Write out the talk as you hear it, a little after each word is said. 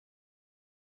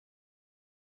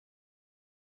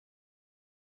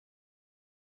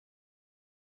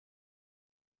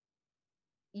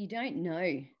you don't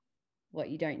know what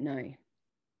you don't know.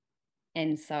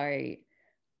 And so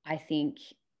I think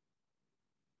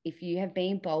if you have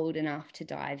been bold enough to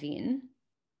dive in,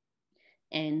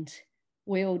 and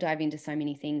we all dive into so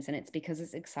many things, and it's because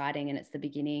it's exciting and it's the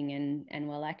beginning, and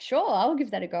we're like, sure, I'll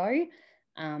give that a go.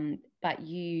 But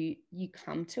you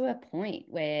come to a point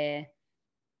where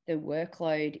the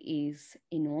workload is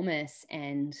enormous,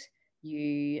 and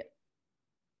you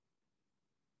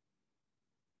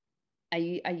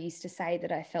I used to say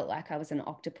that I felt like I was an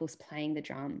octopus playing the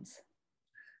drums.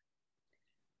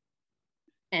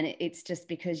 And it's just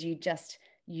because you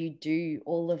do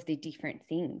all of the different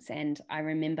things. And I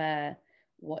remember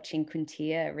watching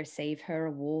Kuntia receive her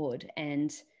award,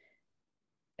 and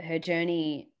her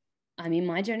journey, I mean,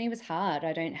 my journey was hard.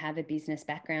 I don't have a business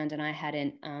background, and I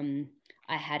hadn't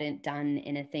done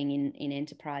anything in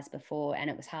enterprise before, and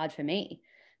it was hard for me.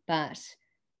 But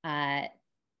uh,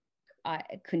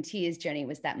 Kuntia's journey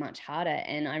was that much harder.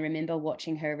 And I remember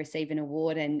watching her receive an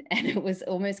award, and it was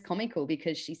almost comical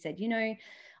because she said,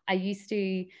 I used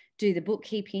to do the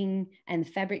bookkeeping and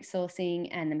the fabric sourcing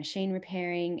and the machine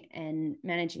repairing and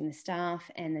managing the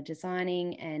staff and the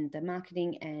designing and the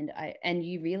marketing. And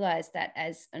you realize that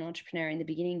as an entrepreneur in the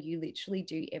beginning, you literally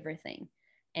do everything.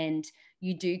 And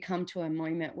you do come to a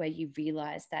moment where you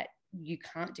realize that you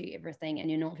can't do everything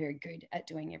and you're not very good at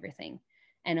doing everything.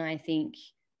 And I think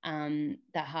the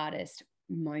hardest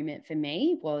moment for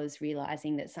me was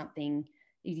realizing that something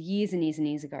years and years and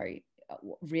years ago,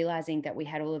 realizing that we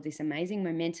had all of this amazing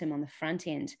momentum on the front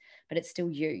end, but it's still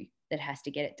you that has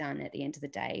to get it done at the end of the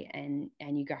day, and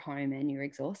you go home and you're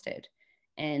exhausted.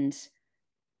 And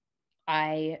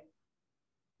I,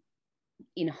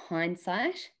 in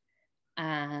hindsight,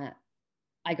 uh,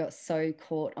 I got so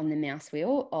caught on the mouse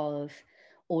wheel of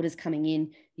orders coming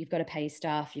in. You've got to pay your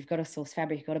staff. You've got to source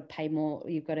fabric. You've got to pay more.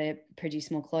 You've got to produce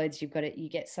more clothes. You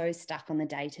get so stuck on the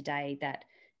day to day that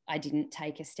I didn't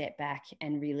take a step back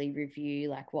and really review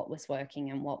like what was working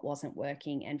and what wasn't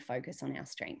working and focus on our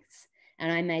strengths.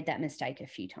 And I made that mistake a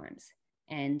few times.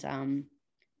 And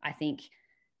I think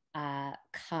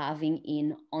carving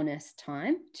in honest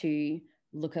time to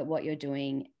look at what you're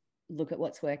doing, look at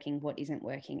what's working, what isn't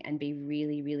working, and be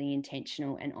really, really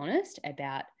intentional and honest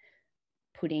about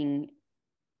putting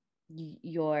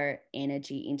your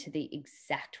energy into the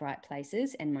exact right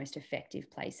places and most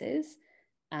effective places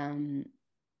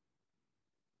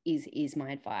is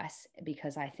my advice,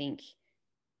 because I think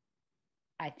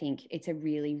it's a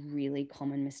really, really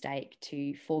common mistake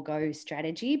to forego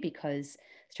strategy, because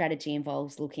strategy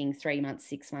involves looking 3 months,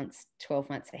 6 months, 12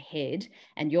 months ahead.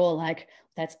 And you're like,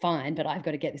 that's fine, but I've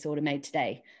got to get this order made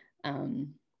today.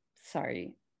 So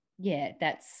yeah,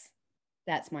 that's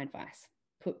my advice.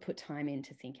 Put time in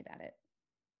to think about it.